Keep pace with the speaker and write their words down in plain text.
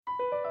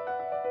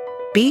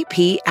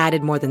BP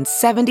added more than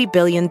 $70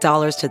 billion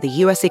to the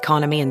U.S.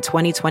 economy in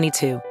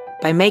 2022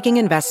 by making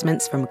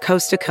investments from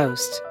coast to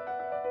coast.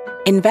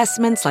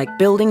 Investments like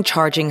building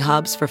charging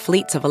hubs for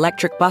fleets of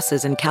electric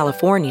buses in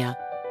California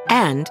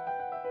and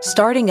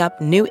starting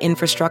up new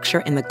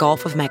infrastructure in the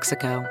Gulf of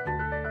Mexico.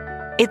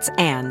 It's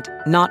and,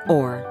 not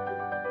or.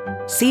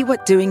 See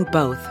what doing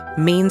both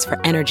means for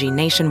energy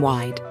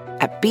nationwide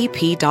at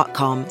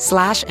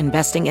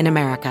bp.com/investing in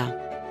America.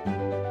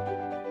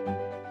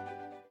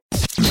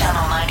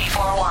 Channel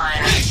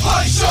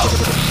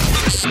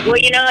 94.1. Well,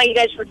 you know how you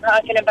guys were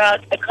talking about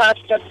the cost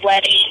of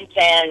weddings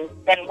and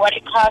what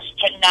it costs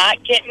to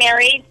not get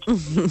married?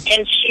 And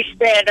she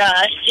said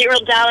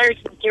 $0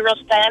 and 0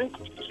 cents.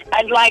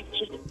 I'd like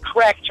to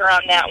correct her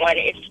on that one.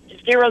 It's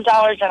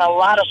 $0 and a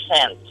lot of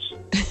cents.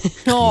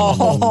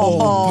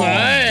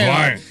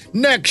 Boy.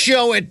 Next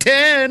show at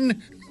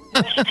 10.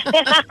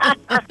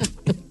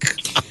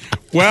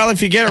 Well,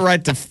 if you get it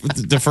right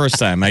the first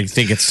time, I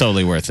think it's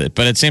totally worth it.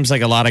 But it seems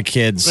like a lot of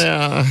kids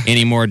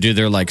anymore do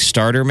their like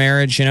starter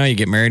marriage. You know, you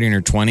get married in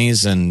your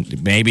 20s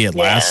and maybe it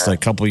lasts a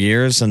couple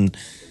years. And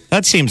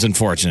that seems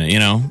unfortunate, you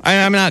know.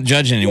 I'm not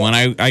judging anyone.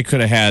 I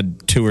could have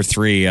had 2 or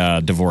 3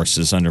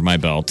 divorces under my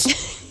belt.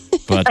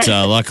 But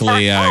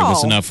luckily, it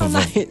was enough of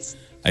nice.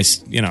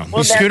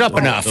 you screwed up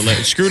enough.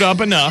 Screwed up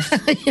enough.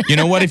 You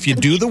know what? If you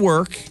do the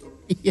work,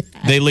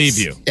 they leave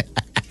you.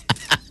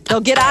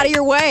 They'll get out of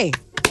your way.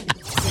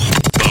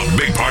 The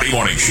Big Party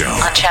Morning Show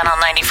on Channel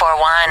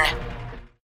 94.1.